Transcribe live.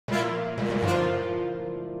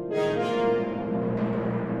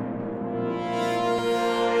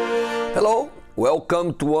Hello,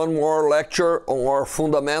 welcome to one more lecture on our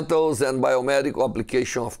fundamentals and biomedical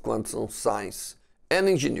application of quantum science and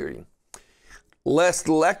engineering. Last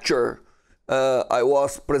lecture, I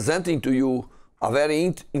was presenting to you a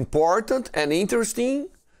very important and interesting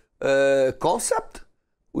concept,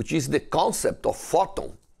 which is the concept of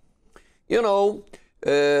photon. You know,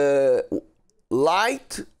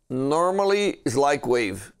 light normally is like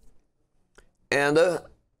wave, and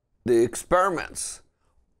the experiments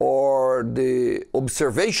or the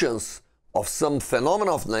observations of some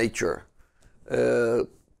phenomena of nature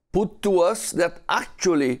put to us that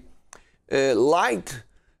actually light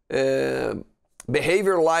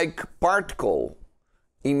behavior like particle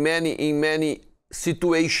in many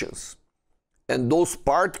situations, and those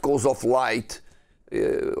particles of light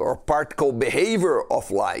or particle behavior of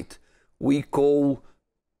light we call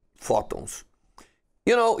photons.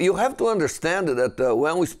 You know, you have to understand that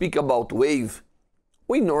when we speak about wave,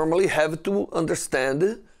 we normally have to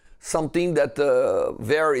understand something that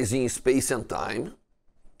varies in space and time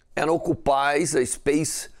and occupies a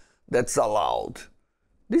space that's allowed.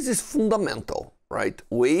 This is fundamental, right?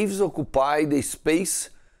 Waves occupy the space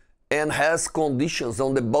and has conditions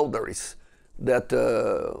on the boundaries that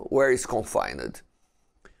where it's confined.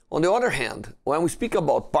 On the other hand, when we speak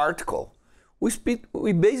about particle,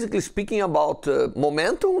 we basically speaking about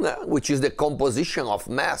momentum, which is the composition of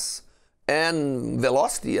mass and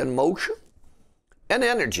velocity and motion and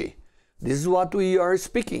energy. This is what we are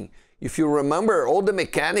speaking. If you remember, all the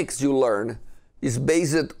mechanics you learn is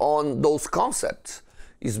based on those concepts.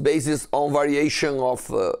 It's based on variation of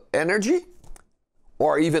energy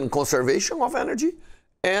or even conservation of energy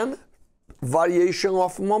and variation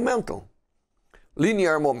of momentum,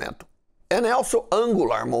 linear momentum, and also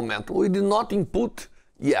angular momentum. We did not input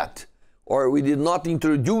yet, or we did not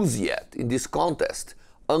introduce yet in this contest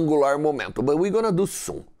angular momentum, but we're going to do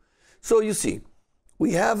soon. So you see,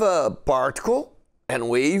 we have a particle and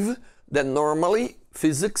wave that normally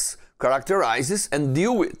physics characterizes and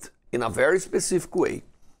deal with in a very specific way.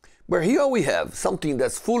 But here we have something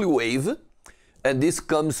that's fully wave, and this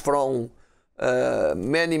comes from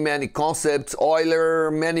many concepts,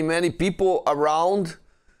 Euler, many people around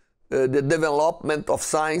the development of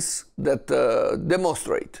science that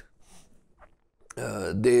demonstrate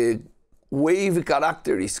the wave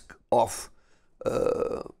characteristic of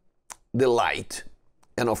the light.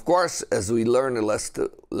 And of course, as we learned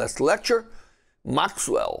last lecture,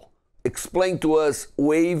 Maxwell explained to us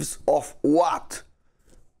waves of what?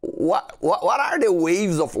 What are the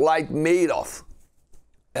waves of light made of?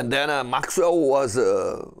 And then Maxwell was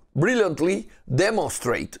brilliantly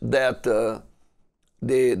demonstrate that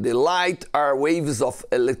the light are waves of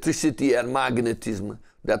electricity and magnetism.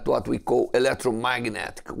 That's what we call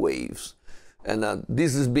electromagnetic waves. And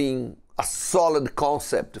this has been a solid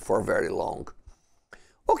concept for very long.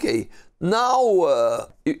 Okay, now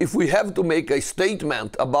if we have to make a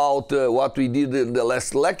statement about what we did in the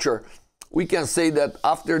last lecture, we can say that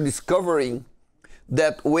after discovering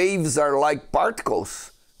that waves are like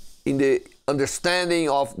particles in the understanding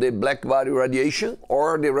of the black body radiation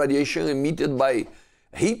or the radiation emitted by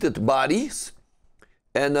heated bodies,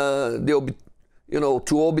 and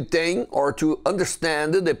to obtain or to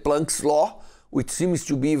understand the Planck's law, which seems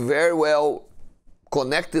to be very well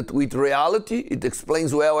connected with reality, it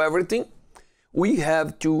explains well everything, we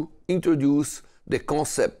have to introduce the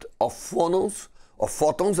concept of photons,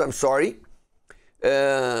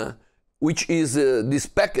 which is this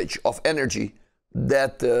package of energy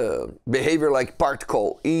that behavior like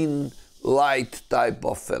particle in light type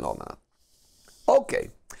of phenomena. Okay,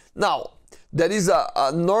 now there is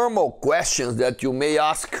a normal question that you may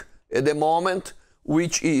ask at the moment,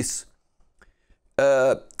 which is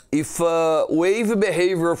if wave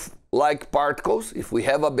behavior like particles, if we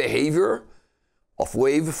have a behavior of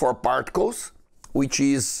wave for particles, which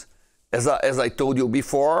is, as I told you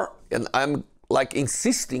before, and I'm like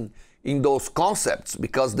insisting in those concepts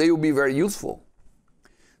because they will be very useful.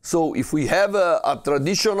 So if we have a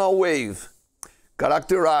traditional wave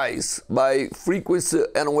characterized by frequency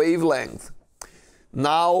and wavelength,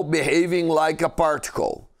 now behaving like a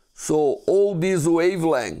particle, so all this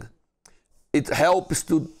wavelength, it helps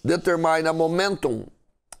to determine a momentum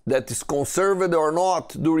that is conserved or not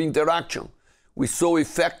during interaction. We saw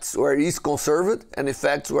effects where it is conserved and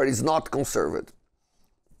effects where it is not conserved.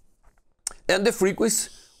 And the frequency,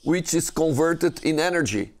 which is converted in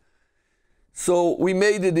energy. So we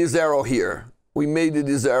made this arrow here. We made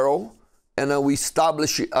this arrow, and we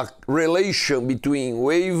established a relation between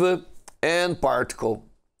wave and particle,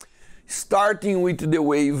 starting with the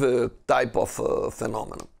wave type of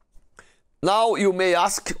phenomenon. Now you may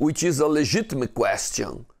ask, which is a legitimate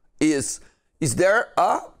question, is there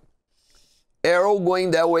a arrow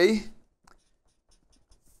going that way?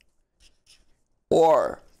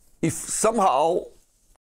 Or if somehow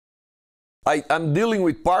I'm dealing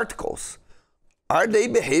with particles, are they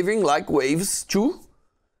behaving like waves too?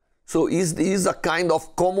 So is this a kind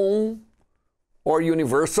of common or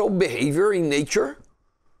universal behavior in nature?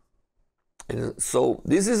 And so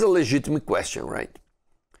this is a legitimate question, right?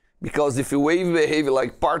 Because if a wave behaves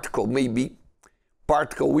like particle, maybe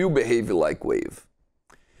particle will behave like wave.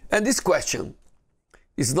 And this question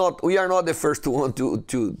is not, we are not the first one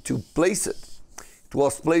to place it. It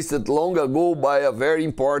was placed long ago by a very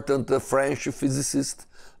important French physicist,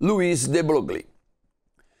 Louis de Broglie.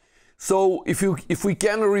 So if we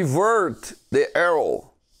can revert the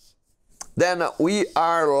arrow, then we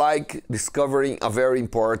are like discovering a very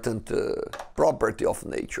important property of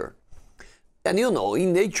nature. And you know,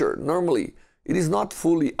 in nature, normally, it is not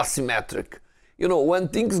fully asymmetric. You know, when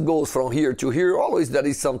things go from here to here, always there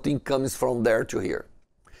is something comes from there to here.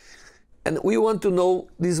 And we want to know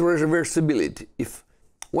this reversibility. If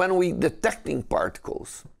when we detecting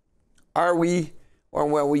particles, are we, or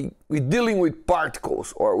when we dealing with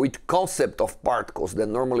particles or with concept of particles that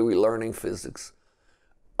normally we learn in physics,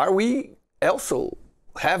 are we also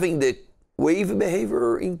having the wave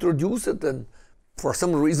behavior introduced and for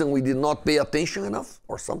some reason we did not pay attention enough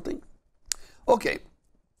or something? Okay.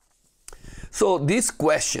 So this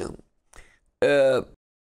question,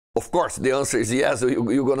 of course, the answer is yes,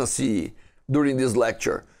 you're going to see during this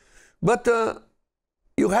lecture. But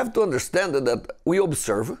you have to understand that we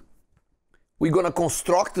observe, we're going to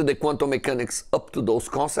construct the quantum mechanics up to those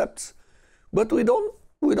concepts, but we don't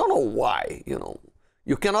know why, you know.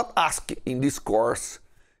 You cannot ask in this course,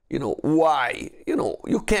 you know, why, you know,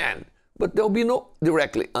 you can, but there'll be no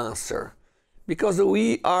directly answer because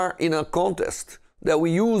we are in a contest that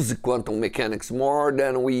we use quantum mechanics more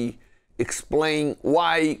than we explain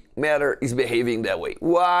why matter is behaving that way.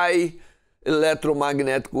 Why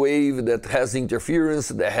electromagnetic wave that has interference,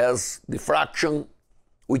 that has diffraction,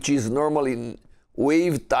 which is normally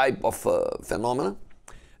wave type of phenomena,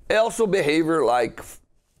 also behavior like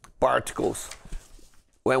particles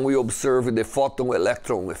when we observe the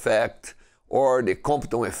photon-electron effect or the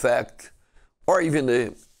Compton effect or even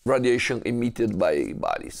the radiation emitted by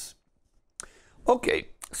bodies. Okay,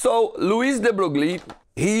 so Louis de Broglie,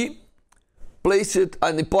 he placed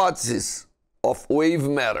an hypothesis of wave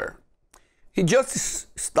matter. He just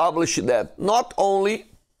established that not only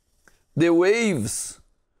the waves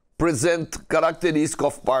present characteristics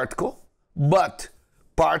of particle, but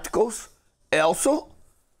particles also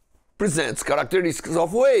presents characteristics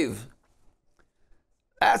of wave.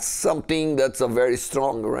 That's something that's a very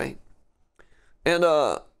strong, right? And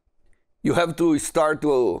you have to start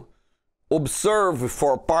to observe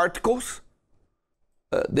for particles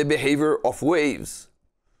the behavior of waves.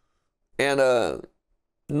 And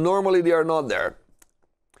normally they are not there.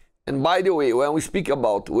 And by the way, when we speak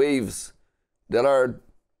about waves that are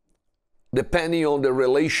depending on the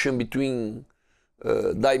relation between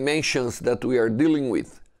dimensions that we are dealing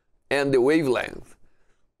with and the wavelength,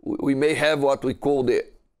 we may have what we call the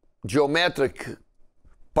geometric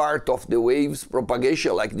part of the waves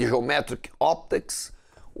propagation, like the geometric optics,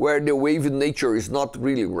 where the wave nature is not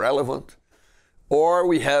really relevant. Or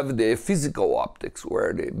we have the physical optics,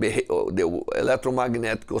 where the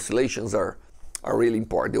electromagnetic oscillations are really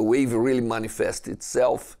important. The wave really manifests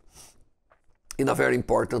itself in a very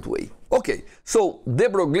important way. Okay, so de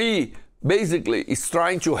Broglie basically is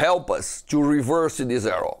trying to help us to reverse this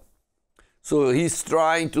error. So he's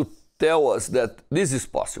trying to tell us that this is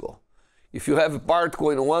possible. If you have a particle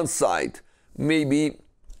on one side, maybe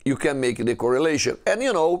you can make the correlation. And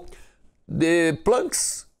you know, the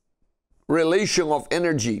Planck's relation of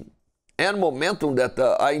energy and momentum that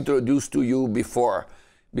I introduced to you before,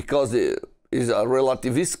 because it is a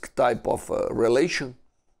relativistic type of relation.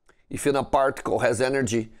 If a particle has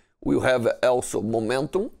energy, we'll have also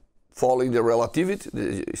momentum following the relativity,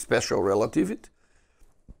 the special relativity.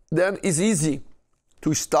 Then it's easy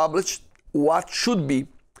to establish what should be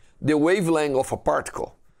the wavelength of a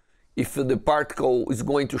particle if the particle is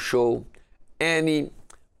going to show any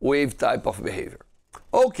wave type of behavior.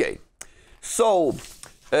 Okay, so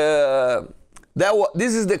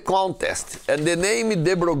this is the contest, and the name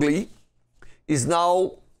de Broglie is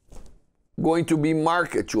now going to be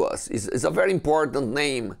marked to us. It's a very important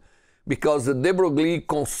name because de Broglie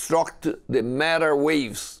construct the matter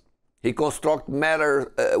waves. He constructs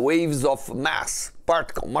matter waves of mass,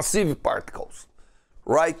 massive particles,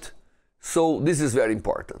 right? So this is very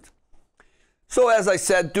important. So as I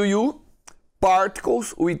said to you,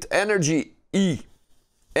 particles with energy E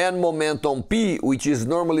and momentum p, which is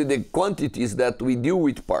normally the quantities that we deal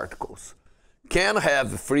with particles, can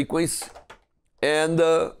have frequency and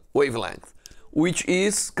wavelength, which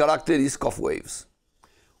is characteristic of waves.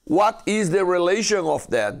 What is the relation of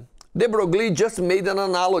that? De Broglie just made an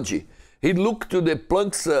analogy. He looked to the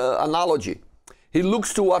Planck's analogy. He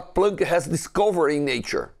looks to what Planck has discovered in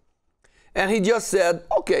nature. And he just said,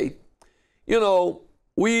 okay, you know,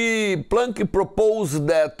 Planck proposed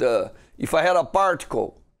that if I had a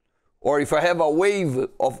particle, or if I have a wave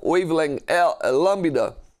of wavelength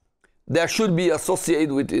lambda, there should be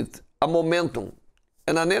associated with it a momentum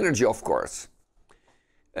and an energy, of course.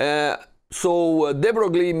 So de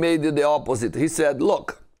Broglie made the opposite. He said,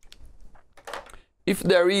 look, if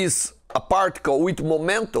there is a particle with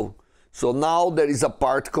momentum, so now there is a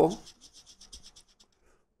particle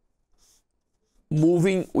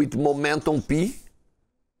moving with momentum p,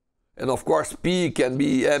 and of course p can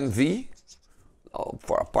be mv,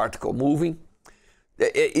 for a particle moving.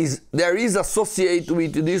 There is associated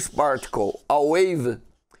with this particle a wave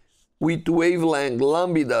with wavelength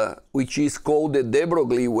lambda, which is called the de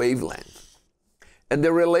Broglie wavelength. And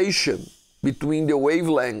the relation between the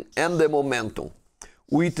wavelength and the momentum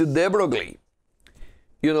with de Broglie,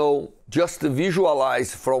 you know, just to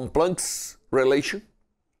visualize from Planck's relation,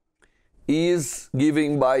 is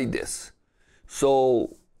given by this.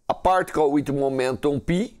 So a particle with momentum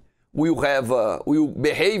p will have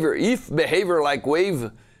behavior like wave.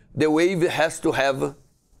 The wave has to have,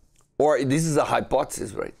 or this is a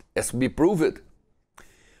hypothesis, right? Has to be proved.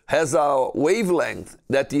 Has a wavelength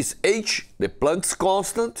that is h, the Planck's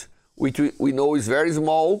constant, which we know is very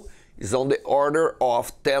small, is on the order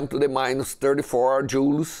of 10 to the minus 34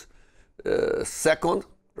 joules second,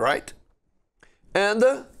 right? And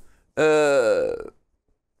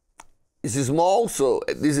this is small, so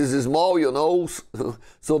this is small, you know,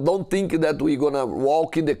 so don't think that we're gonna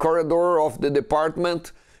walk in the corridor of the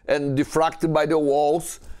department and diffract by the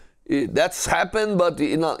walls. That's happened, but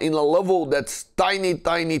in a level that's tiny,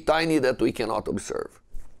 tiny, tiny that we cannot observe.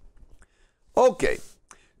 Okay,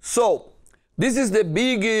 so this is the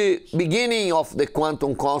big beginning of the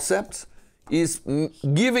quantum concepts, is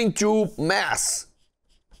giving to mass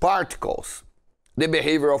particles the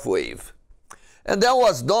behavior of wave. And that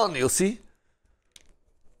was done, you see,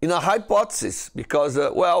 in a hypothesis, because,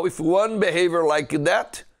 well, if one behavior like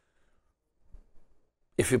that,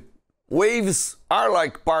 if waves are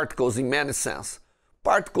like particles in many sense,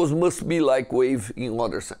 particles must be like wave in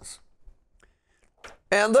other sense.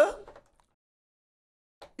 And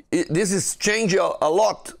this is changing a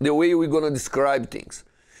lot the way we're going to describe things.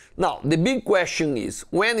 Now, the big question is,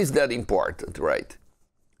 when is that important, right?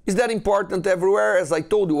 Is that important everywhere? As I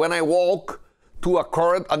told you, when I walk to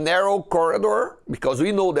a narrow corridor, because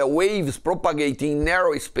we know that waves propagating in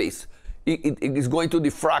narrow space, it is going to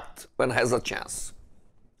diffract when it has a chance.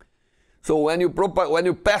 So when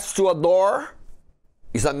you pass to a door,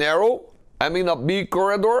 it's a narrow. I'm in a big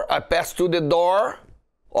corridor. I pass to the door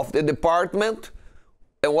of the department,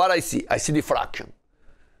 and what I see diffraction.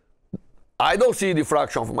 I don't see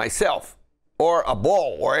diffraction of myself or a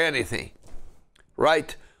ball or anything,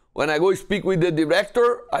 right? When I go speak with the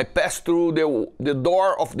director, I pass through the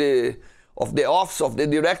door of the office of the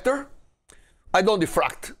director. I don't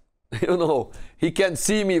diffract. You know, he can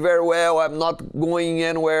see me very well. I'm not going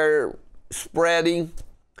anywhere spreading.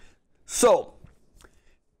 So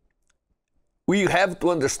we have to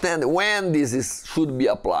understand when this should be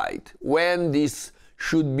applied, when this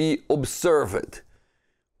should be observed.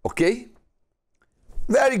 Okay?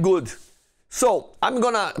 Very good. So I'm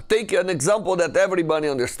gonna take an example that everybody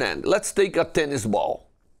understands. Let's take a tennis ball.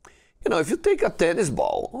 You know, if you take a tennis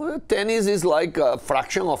ball, tennis is like a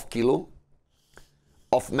fraction of kilo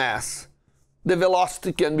of mass. The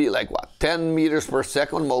velocity can be like what, 10 meters per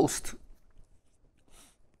second most.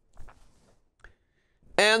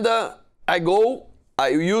 And I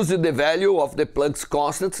use the value of the Planck's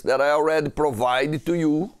constant that I already provided to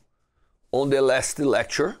you on the last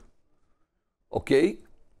lecture. Okay?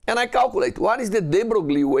 And I calculate what is the de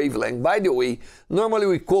Broglie wavelength. By the way, normally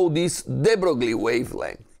we call this de Broglie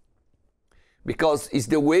wavelength because it's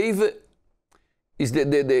the wave, is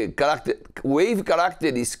the wave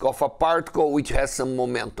characteristic of a particle which has some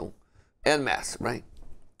momentum and mass, right?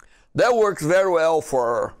 That works very well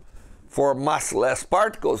for massless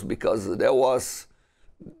particles because that was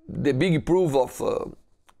the big proof of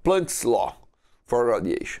Planck's law for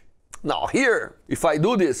radiation. Now here, if I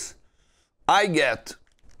do this, I get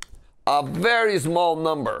a very small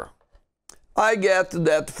number. I get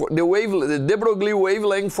that for the de Broglie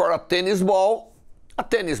wavelength for a tennis ball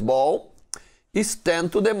is 10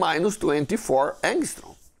 to the minus 24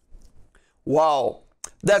 angstrom. Wow,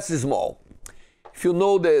 That's small. If you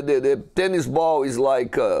know the tennis ball is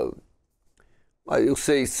like, I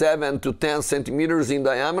say 7 to 10 centimeters in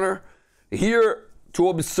diameter, here to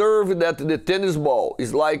observe that the tennis ball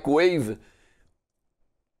is like wave,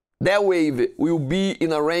 that wave will be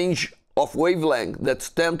in a range of wavelength that's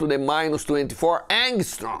 10 to the minus 24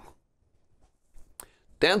 angstrom.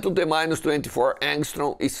 10 to the minus 24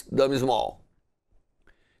 angstrom is damn small.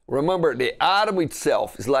 Remember, the atom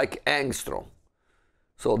itself is like angstrom.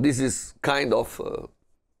 So this is kind of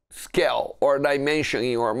scale or dimension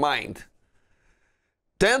in your mind.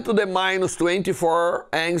 10 to the minus 24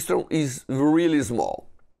 angstrom is really small.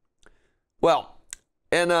 Well,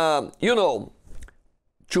 and you know,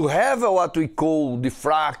 to have what we call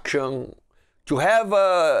diffraction, to have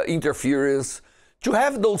interference, to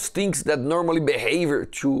have those things that normally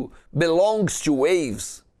belongs to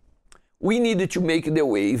waves, we needed to make the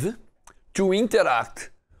wave to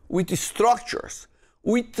interact with structures,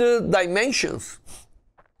 with dimensions,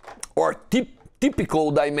 or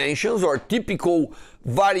typical dimensions, or typical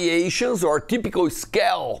variations, or typical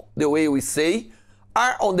scale, the way we say,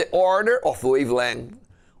 are on the order of wavelength.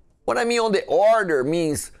 What I mean on the order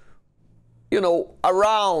means, you know,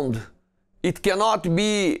 around. It cannot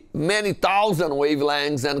be many thousand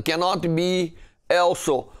wavelengths and cannot be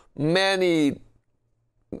also many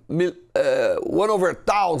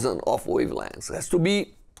 1/1000 of wavelengths. It has to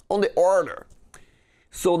be on the order.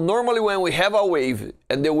 So normally when we have a wave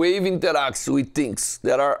and the wave interacts with things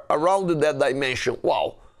that are around that dimension,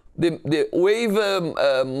 wow, the wave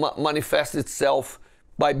manifests itself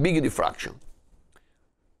by big diffraction.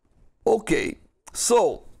 Okay,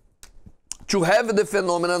 so to have the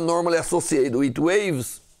phenomenon normally associated with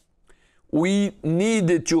waves, we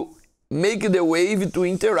need to make the wave to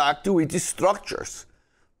interact with structures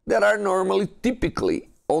that are normally typically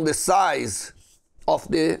on the size of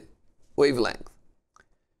the wavelength.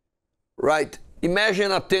 Right?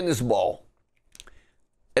 Imagine a tennis ball,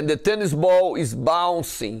 and the tennis ball is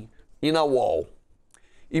bouncing in a wall.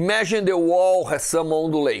 Imagine the wall has some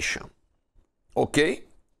ondulation. Okay?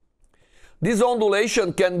 This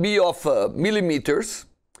ondulation can be of millimeters,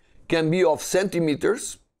 can be of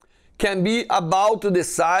centimeters, can be about the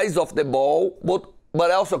size of the ball,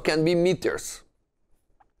 but also can be meters.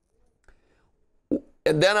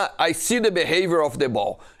 And then I see the behavior of the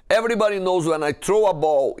ball. Everybody knows when I throw a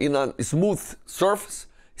ball in a smooth surface,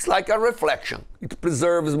 it's like a reflection. It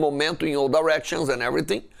preserves momentum in all directions and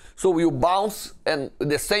everything. So you bounce and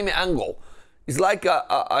the same angle. It's like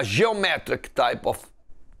a geometric type of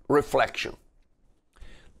reflection.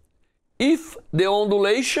 If the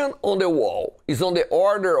ondulation on the wall is on the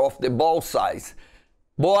order of the ball size,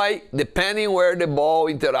 boy, depending where the ball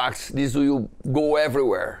interacts, this will go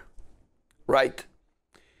everywhere, right?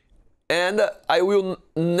 And I will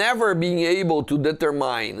never be able to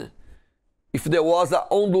determine if there was an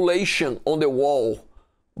ondulation on the wall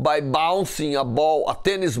by bouncing a ball, a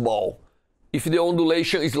tennis ball, if the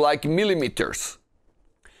ondulation is like millimeters.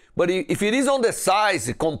 But if it is on the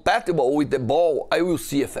size compatible with the ball, I will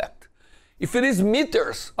see effect. If it is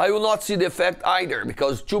meters, I will not see the effect either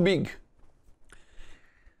because it's too big.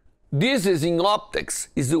 This is in optics,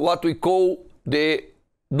 is what we call the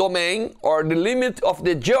domain or the limit of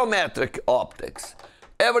the geometric optics.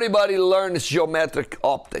 Everybody learns geometric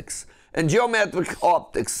optics. And geometric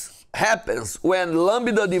optics happens when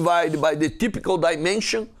lambda divided by the typical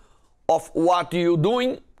dimension of what you're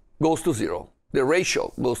doing goes to zero. The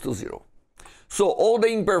ratio goes to zero. So all the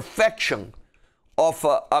imperfection of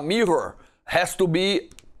a mirror has to be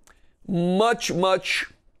much, much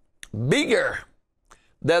bigger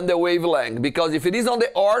than the wavelength, because if it is on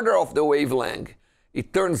the order of the wavelength,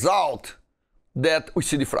 it turns out that we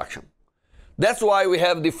see diffraction. That's why we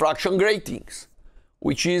have diffraction gratings,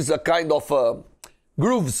 which is a kind of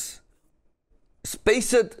grooves,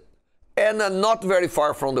 spaced and not very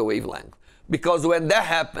far from the wavelength. Because when that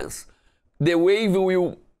happens, the wave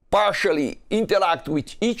will partially interact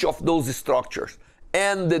with each of those structures,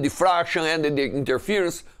 and the diffraction and the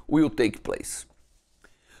interference will take place.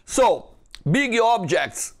 So, big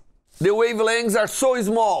objects, the wavelengths are so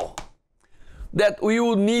small that we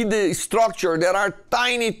will need a structure that are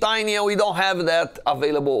tiny, tiny, and we don't have that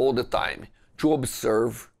available all the time to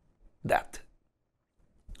observe that.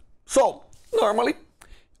 So, normally,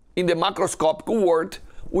 in the macroscopic world,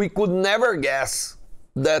 we could never guess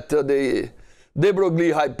that the de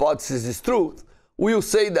Broglie hypothesis is true. We will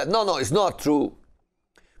say that, no, it's not true.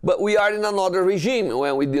 But we are in another regime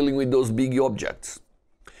when we're dealing with those big objects.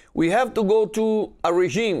 We have to go to a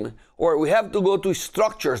regime, or we have to go to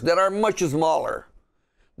structures that are much smaller,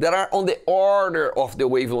 that are on the order of the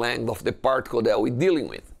wavelength of the particle that we're dealing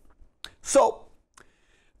with. So,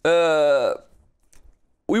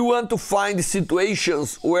 we want to find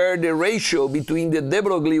situations where the ratio between the de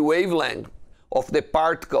Broglie wavelength of the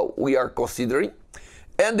particle we are considering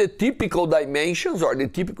and the typical dimensions or the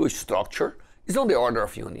typical structure is on the order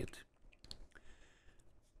of unit.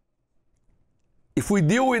 If we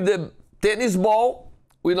deal with the tennis ball,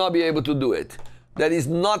 we'll not be able to do it. There is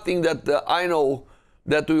nothing that I know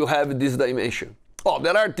that will have this dimension. Oh,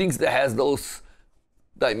 there are things that has those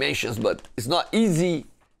dimensions, but it's not easy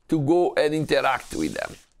to go and interact with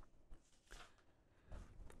them.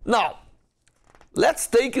 Now, let's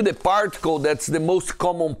take the particle that's the most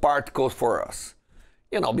common particle for us.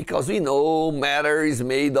 You know, because we know matter is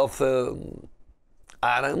made of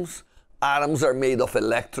atoms. Atoms are made of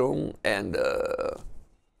electrons and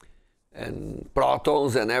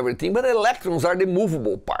protons and everything, but electrons are the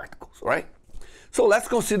movable particles, right? So let's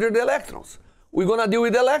consider the electrons. We're going to deal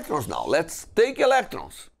with electrons now. Let's take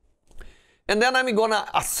electrons. And then I'm going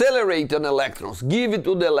to accelerate an electrons, give it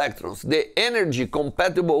to the electrons, the energy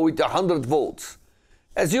compatible with 100 volts.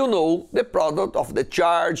 As you know, the product of the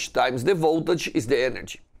charge times the voltage is the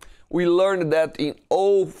energy. We learned that in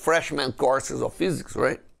all freshman courses of physics,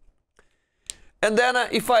 right? And then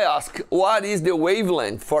if I ask, what is the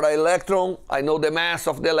wavelength for an electron? I know the mass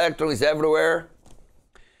of the electron is everywhere.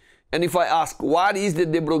 And if I ask, what is the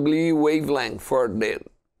de Broglie wavelength for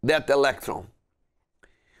that electron?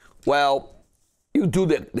 Well, you do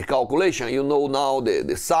the calculation. You know now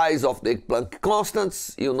the size of the Planck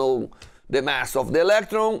constants. You know the mass of the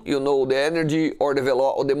electron. You know the energy or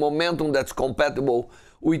the momentum that's compatible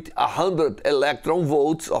with 100 electron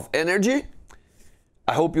volts of energy.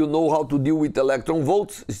 I hope you know how to deal with electron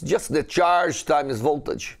volts. It's just the charge times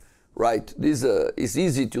voltage, right? This is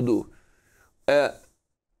easy to do.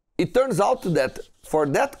 It turns out that for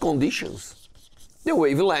that conditions, the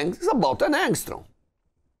wavelength is about an angstrom.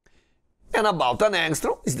 And about an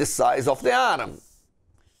angstrom is the size of the atom.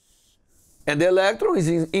 And the electron is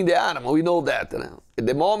in the atom. We know that. At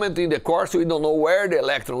the moment in the course, we don't know where the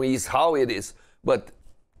electron is, how it is. But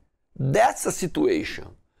that's a situation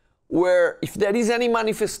where if there is any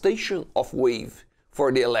manifestation of wave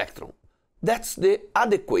for the electron, that's the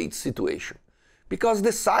adequate situation. Because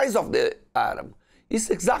the size of the atom is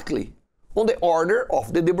exactly on the order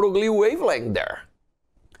of the de Broglie wavelength there.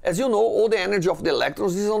 As you know, all the energy of the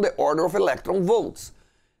electrons is on the order of electron volts.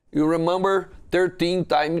 You remember 13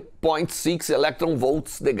 times 0.6 electron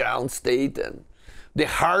volts, the ground state, and the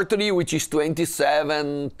Hartree, which is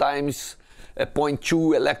 27 times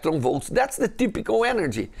 0.2 electron volts. That's the typical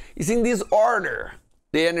energy. It's in this order,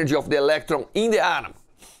 the energy of the electron in the atom.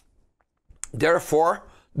 Therefore,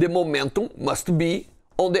 the momentum must be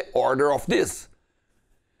on the order of this.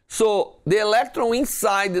 So the electron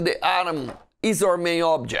inside the atom is our main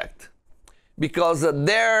object, because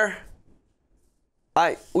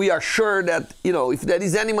we are sure that, you know, if there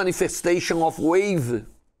is any manifestation of wave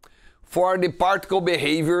for the particle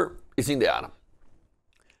behavior, is in the atom.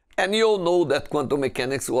 And you all know that quantum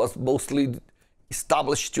mechanics was mostly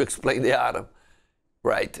established to explain the atom,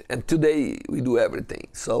 right? And today we do everything,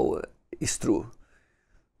 so it's true.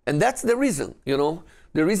 And that's the reason, you know.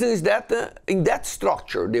 The reason is that in that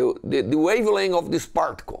structure, the wavelength of this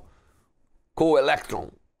particle,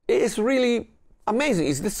 co-electron, is really amazing.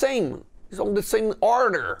 It's the same. It's on the same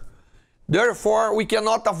order. Therefore, we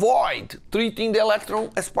cannot avoid treating the electron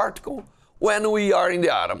as particle when we are in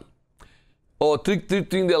the atom, or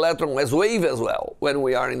treating the electron as wave as well when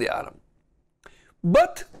we are in the atom.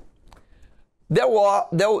 But there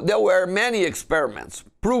were many experiments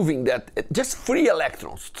proving that just free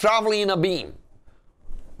electrons traveling in a beam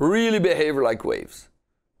really behave like waves.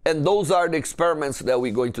 And those are the experiments that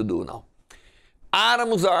we're going to do now.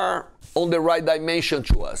 Atoms are on the right dimension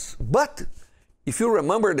to us. But if you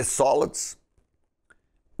remember the solids,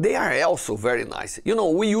 they are also very nice. You know,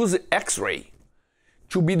 we use X-ray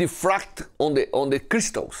to be diffract on the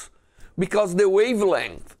crystals, because the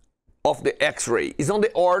wavelength of the X-ray is on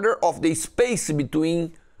the order of the space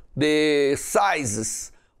between the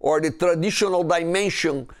sizes, or the traditional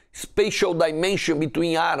dimension, spatial dimension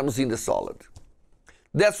between atoms in the solid.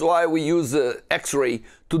 That's why we use X-ray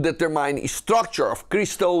to determine structure of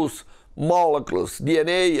crystals, molecules,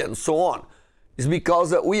 DNA, and so on. It's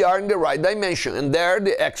because we are in the right dimension, and there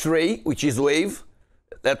the X-ray, which is wave,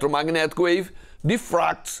 electromagnetic wave,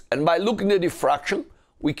 diffracts, and by looking at the diffraction,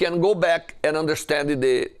 we can go back and understand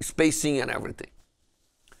the spacing and everything.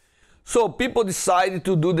 So people decided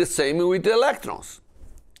to do the same with the electrons.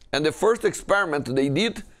 And the first experiment they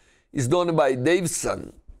did is done by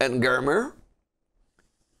Davison and Germer.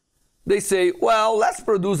 They say, well, let's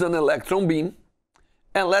produce an electron beam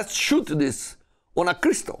and let's shoot this on a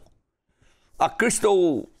crystal. a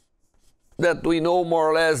crystal that we know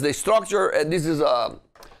more or less the structure, and this is a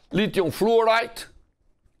lithium fluoride.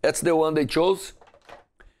 That's the one they chose.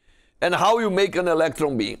 And how you make an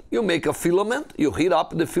electron beam? You make a filament, you heat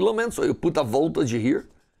up the filament, so you put a voltage here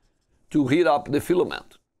to heat up the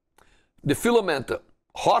filament. The filament,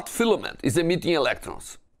 hot filament, is emitting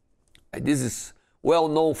electrons. And this is well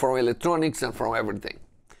known from electronics and from everything.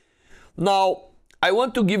 Now, I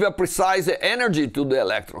want to give a precise energy to the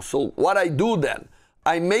electrons. So what I do then,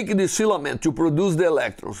 I make this filament to produce the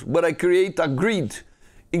electrons, but I create a grid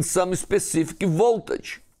in some specific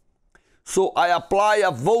voltage. So I apply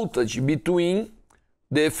a voltage between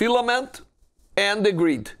the filament and the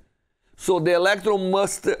grid. So the electron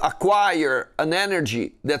must acquire an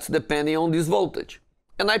energy that's depending on this voltage.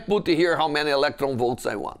 And I put here how many electron volts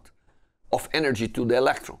I want of energy to the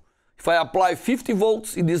electron. If I apply 50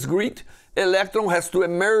 volts in this grid, electron has to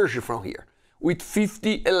emerge from here with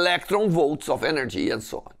 50 electron volts of energy and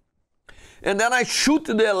so on. And then I shoot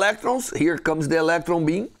the electrons, here comes the electron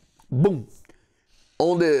beam, boom,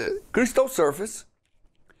 on the crystal surface.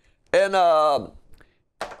 And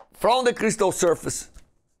from the crystal surface,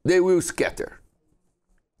 they will scatter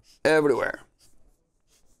everywhere.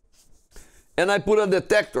 And I put a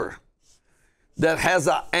detector that has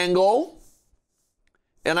an angle,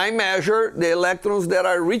 and I measure the electrons that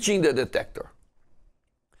are reaching the detector.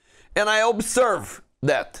 And I observe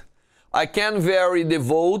that I can vary the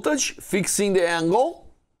voltage, fixing the angle,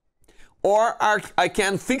 or I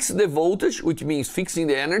can fix the voltage, which means fixing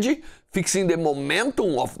the energy, fixing the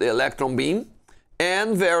momentum of the electron beam,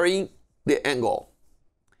 and varying the angle.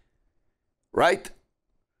 Right?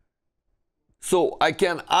 So I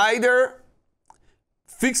can either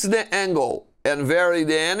fix the angle and vary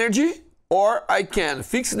the energy, or I can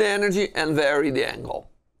fix the energy and vary the angle.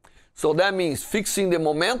 So that means fixing the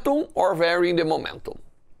momentum or varying the momentum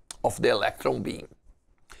of the electron beam.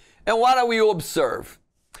 And what do we observe?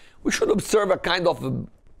 We should observe a kind of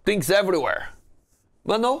things everywhere.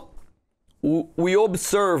 But no, we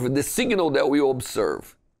observe the signal that we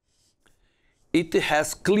observe. It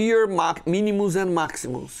has clear minimums and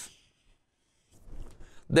maximums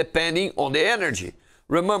depending on the energy.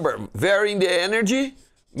 Remember, varying the energy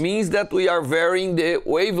means that we are varying the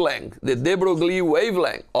wavelength, the de Broglie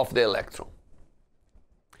wavelength of the electron.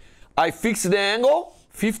 I fix the angle,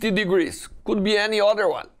 50 degrees. Could be any other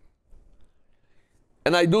one.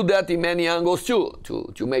 And I do that in many angles too,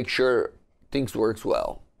 to make sure things works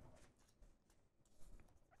well.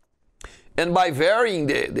 And by varying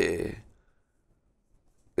the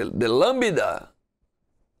lambda,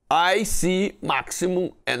 I see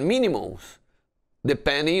maximum and minimums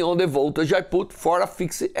depending on the voltage I put for a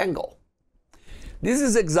fixed angle. This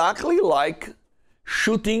is exactly like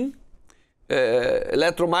shooting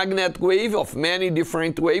electromagnetic wave of many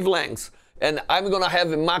different wavelengths, and I'm going to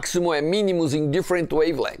have a maximum and minimums in different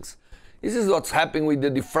wavelengths. This is what's happening with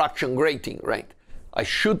the diffraction grating, right? I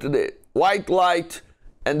shoot the white light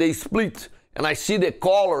and they split, and I see the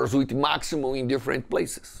colors with maximum in different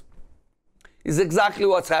places. It's exactly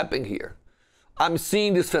what's happening here. I'm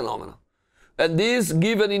seeing this phenomenon. And this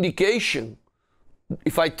gives an indication,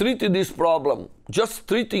 if I treated this problem, just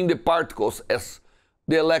treating the particles as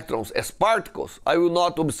the electrons as particles, I will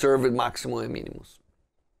not observe a maximum and minimums.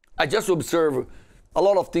 I just observe a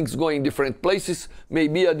lot of things going in different places,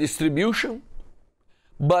 maybe a distribution,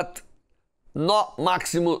 but not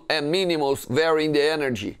maximum and minimums varying the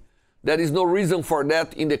energy. There is no reason for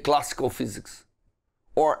that in the classical physics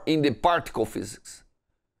or in the particle physics.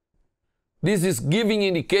 This is giving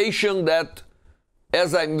indication that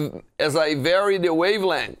as I vary the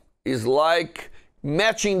wavelength, is like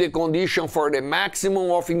matching the condition for the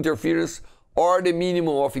maximum of interference or the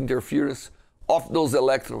minimum of interference of those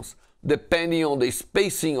electrons, depending on the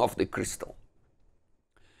spacing of the crystal.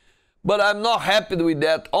 But I'm not happy with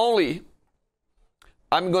that only.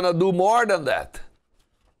 I'm going to do more than that.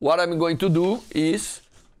 What I'm going to do is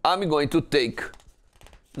I'm going to take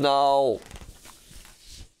now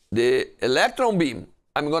the electron beam.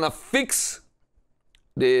 I'm going to fix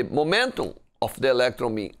the momentum of the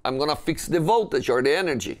electron beam. I'm going to fix the voltage or the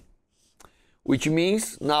energy, which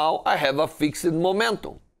means now I have a fixed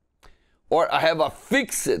momentum, or I have a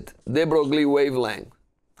fixed de Broglie wavelength,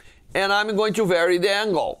 and I'm going to vary the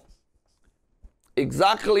angle,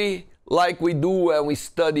 exactly like we do when we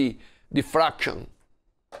study diffraction,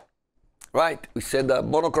 right? We send a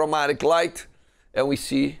monochromatic light and we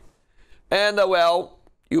see, and well,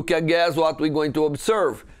 you can guess what we're going to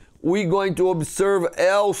observe. We're going to observe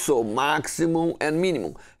also maximum and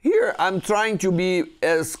minimum. Here I'm trying to be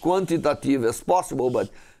as quantitative as possible,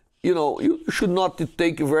 but you know, you should not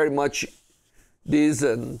take very much this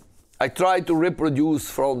I tried to reproduce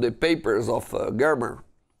from the papers of Germer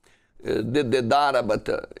the data, but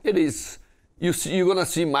it is, you're going to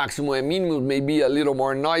see maximum and minimum, maybe a little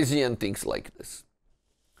more noisy and things like this.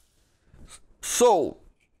 So,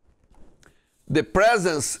 the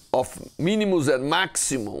presence of minimus and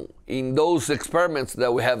maximum in those experiments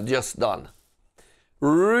that we have just done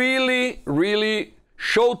really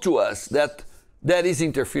show to us that there is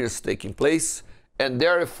interference taking place, and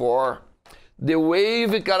therefore the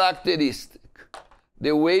wave characteristic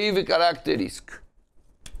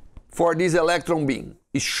for this electron beam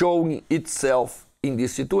is showing itself in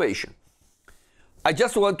this situation. I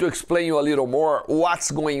just want to explain you a little more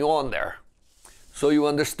what's going on there so you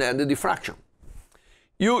understand the diffraction.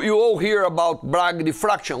 You all hear about Bragg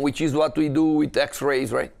diffraction, which is what we do with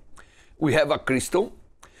X-rays, right? We have a crystal.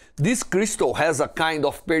 This crystal has a kind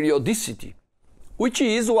of periodicity, which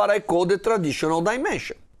is what I call the traditional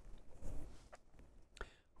dimension,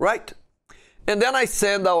 right? And then I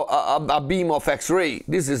send a beam of X-ray.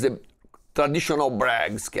 This is the traditional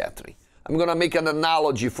Bragg scattering. I'm going to make an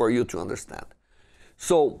analogy for you to understand.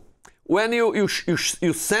 So when you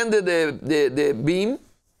send the beam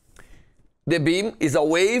is a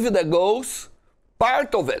wave that goes,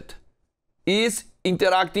 part of it is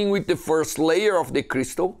interacting with the first layer of the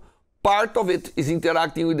crystal, part of it is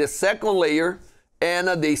interacting with the second layer, and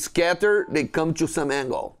they scatter, they come to some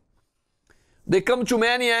angle. They come to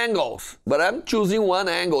many angles, but I'm choosing one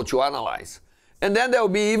angle to analyze. And then there will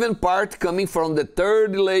be even part coming from the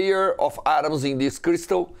third layer of atoms in this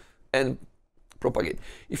crystal and propagate.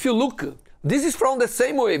 If you look, this is from the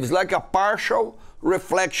same waves, like a partial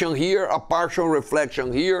reflection here, a partial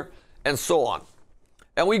reflection here, and so on.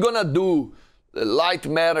 And we're gonna do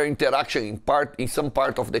light-matter interaction in some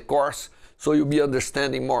part of the course, so you'll be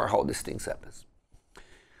understanding more how these things happen.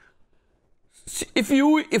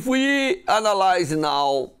 If we analyze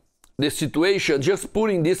now the situation, just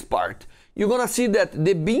putting this part, you're gonna see that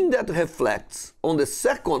the beam that reflects on the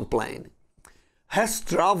second plane has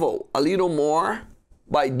traveled a little more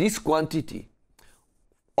by this quantity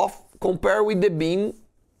compared with the beam,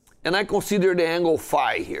 and I consider the angle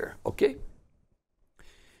phi here, okay?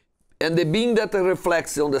 And the beam that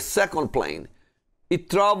reflects on the second plane, it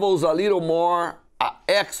travels a little more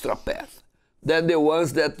extra path than the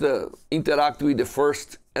ones that interact with the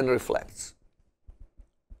first and reflects.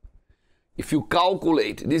 If you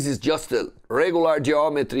calculate, this is just a regular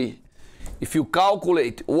geometry, if you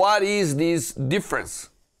calculate what is this difference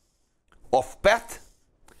of path,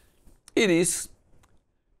 it is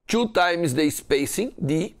 2 times the spacing,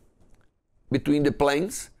 d, between the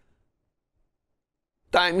planes,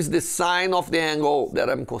 times the sine of the angle that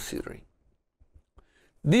I'm considering.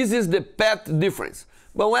 This is the path difference.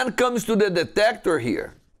 But when it comes to the detector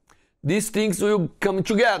here, these things will come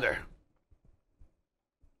together.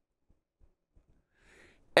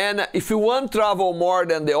 And if one travel more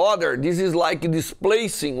than the other, this is like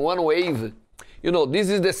displacing one wave. You know, this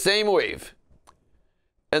is the same wave.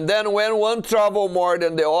 And then when one travel more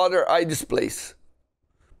than the other, I displace.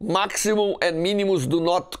 Maximum and minimum do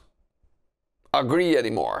not agree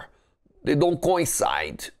anymore. They don't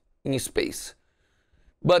coincide in space.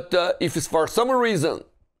 But if it's for some reason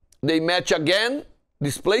they match again,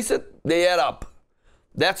 displace it, they add up.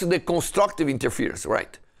 That's the constructive interference,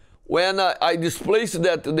 right? When I displace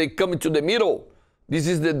that they come into the middle, this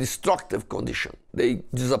is the destructive condition. They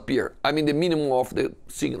disappear. I mean the minimum of the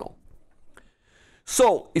signal.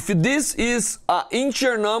 So if this is an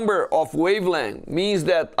integer number of wavelength, means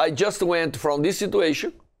that I just went from this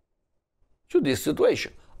situation to this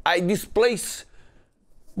situation. I displace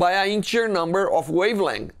by an integer number of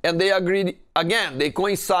wavelength, and they agree again, they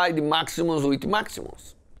coincide maximums with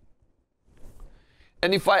maximums.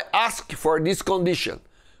 And if I ask for this condition,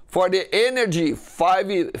 for the energy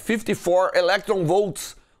 54 electron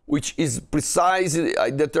volts, which is precise,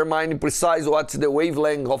 I determine precise what's the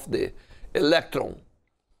wavelength of the electron,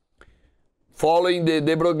 following the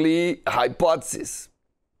de Broglie hypothesis,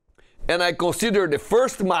 and I consider the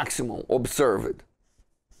first maximum observed,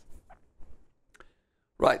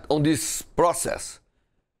 right, on this process,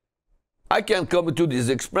 I can come to this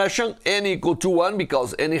expression, n equal to 1,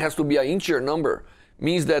 because n has to be an integer number,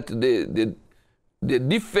 means that the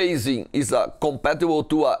dephasing is compatible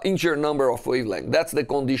to an integer number of wavelength. That's the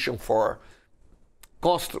condition for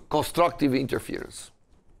constructive interference.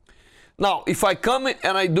 Now, if I come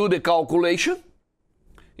and I do the calculation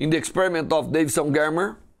in the experiment of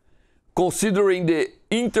Davison-Germer, considering the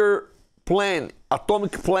interplane,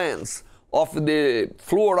 atomic planes of the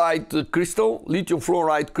fluoride crystal, lithium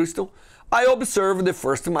fluoride crystal, I observe the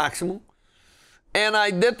first maximum, and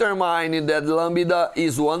I determine that lambda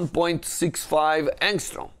is 1.65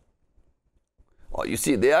 angstrom. Oh, you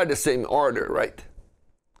see, they are the same order, right?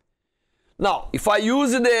 Now, if I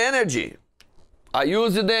use the energy,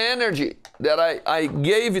 that I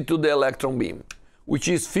gave to the electron beam, which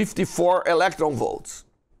is 54 electron volts,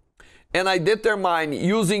 and I determine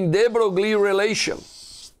using de Broglie relation,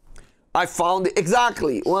 I found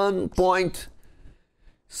exactly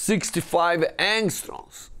 1.65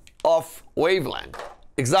 angstroms of wavelength,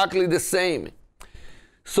 exactly the same.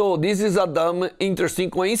 So this is a damn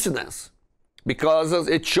interesting coincidence, because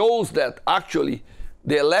it shows that actually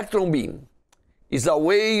the electron beam is a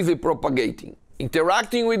wave propagating,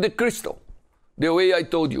 interacting with the crystal, the way I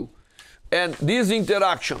told you. And this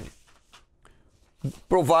interaction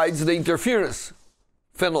provides the interference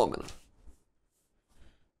phenomenon,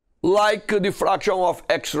 like diffraction of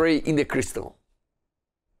X-ray in the crystal,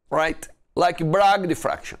 right? Like Bragg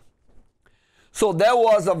diffraction. So that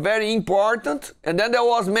was a very important, and then there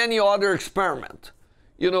was many other experiments.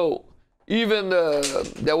 You know, even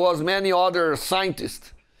there was many other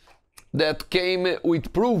scientists that came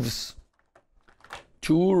with proofs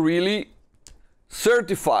to really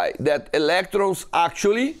certify that electrons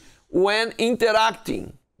actually, when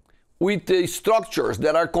interacting with the structures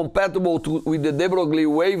that are compatible with the de Broglie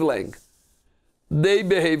wavelength, they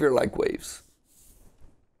behave like waves.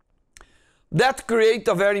 That creates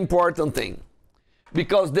a very important thing,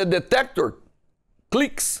 because the detector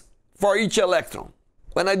clicks for each electron.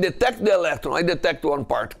 When I detect the electron, I detect one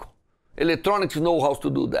particle. Electronics know how to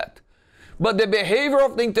do that. But the behavior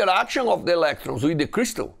of the interaction of the electrons with the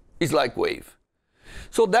crystal is like wave.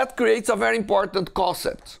 So that creates a very important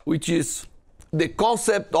concept, which is the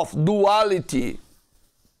concept of duality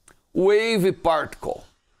wave-particle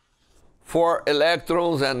for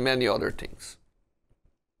electrons and many other things.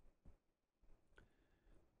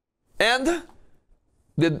 And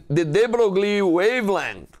the de Broglie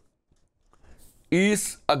wavelength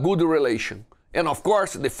is a good relation. And of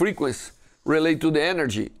course, the frequency related to the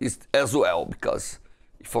energy is as well, because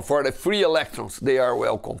for the free electrons, they are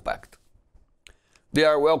well compact. They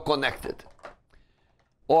are well connected.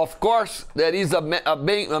 Of course, there is a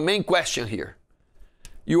main question here.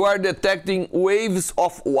 You are detecting waves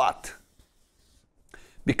of what?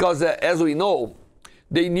 Because as we know,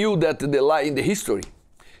 they knew that the light in the history,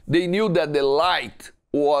 they knew that the light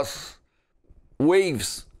was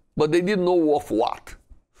waves, but they didn't know of what.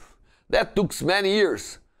 That took many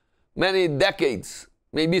years, many decades,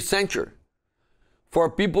 maybe a century, for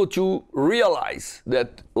people to realize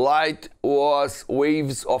that light was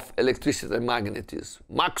waves of electricity and magnetism.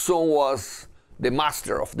 Maxwell was the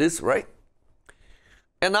master of this, right?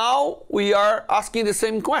 And now we are asking the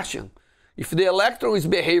same question. If the electron is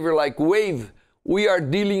behaving like wave, we are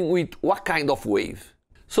dealing with what kind of wave?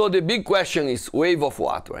 So the big question is wave of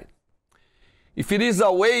what, right? If it is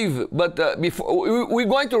a wave, but we're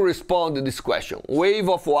going to respond to this question. Wave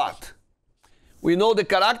of what? We know the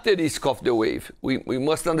characteristic of the wave. We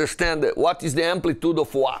must understand what is the amplitude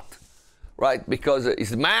of what, right? Because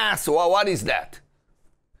it's mass, what is that?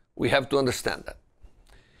 We have to understand that.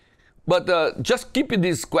 But just keep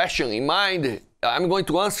this question in mind. I'm going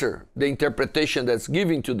to answer the interpretation that's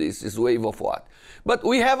given to this is wave of what. But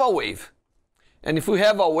we have a wave. And if we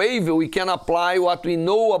have a wave, we can apply what we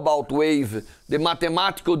know about wave, the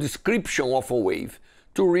mathematical description of a wave,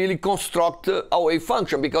 to really construct a wave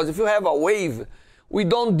function. Because if you have a wave, we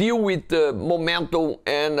don't deal with momentum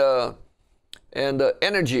and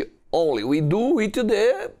energy only. We do with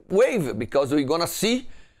the wave, because we're going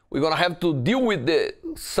to have to deal with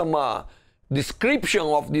some description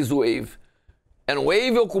of this wave. And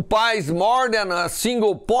wave occupies more than a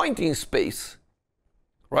single point in space,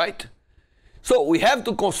 right? So we have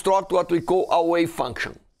to construct what we call a wave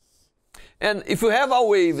function. And if you have a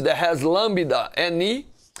wave that has lambda and e,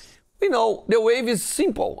 we know the wave is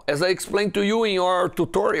simple. As I explained to you in your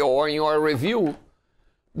tutorial or in your review,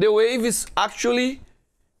 the wave is actually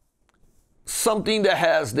something that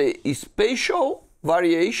has the spatial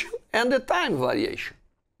variation and the time variation.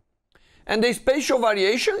 And the spatial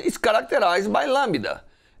variation is characterized by lambda,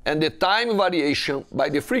 and the time variation by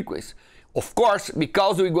the frequency. Of course,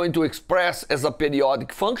 because we're going to express as a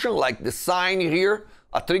periodic function, like the sine here,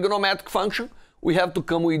 a trigonometric function, we have to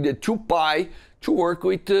come with the 2 pi to work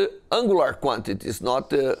with angular quantities, not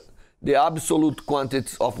the absolute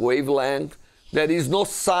quantities of wavelength. There is no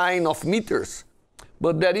sign of meters,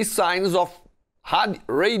 but there is signs of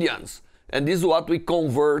radians, and this is what we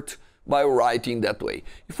convert by writing that way.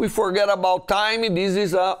 If we forget about time, this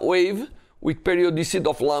is a wave with periodicity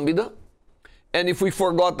of lambda. And if we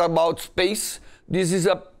forgot about space, this is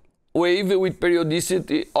a wave with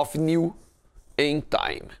periodicity of nu in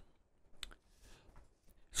time.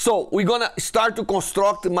 So we're gonna start to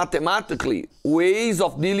construct mathematically ways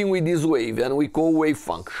of dealing with this wave, and we call wave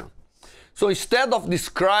function. So instead of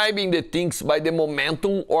describing the things by the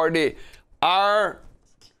momentum or the r,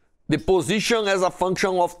 the position as a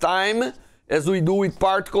function of time, as we do with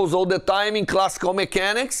particles all the time in classical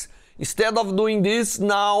mechanics, instead of doing this,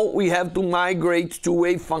 now we have to migrate to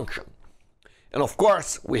wave function. And of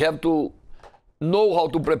course, we have to know how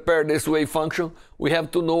to prepare this wave function. We have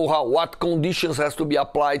to know what conditions has to be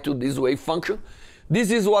applied to this wave function. This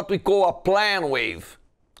is what we call a plane wave.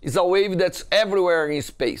 It's a wave that's everywhere in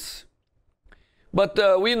space.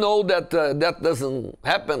 But we know that that doesn't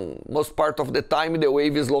happen most part of the time. The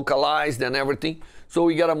wave is localized and everything. So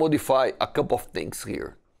we gotta modify a couple of things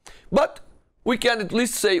here. But we can at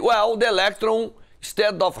least say, well, the electron,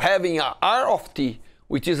 instead of having a r of t,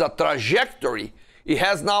 which is a trajectory, it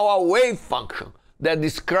has now a wave function that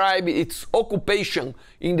describes its occupation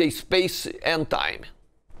in the space and time.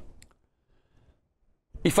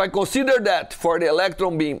 If I consider that for the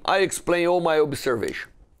electron beam, I explain all my observation.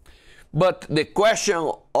 But the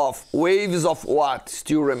question of waves of what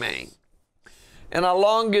still remain. And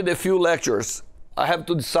along the few lectures, I have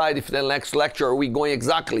to decide if the next lecture we're going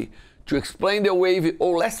exactly to explain the wave,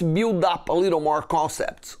 or let's build up a little more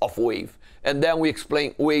concepts of wave. And then we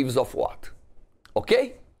explain waves of what.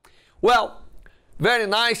 Okay? Well, very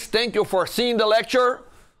nice. Thank you for seeing the lecture.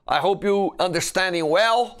 I hope you understanding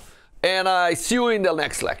well. And I see you in the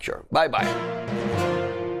next lecture. Bye-bye.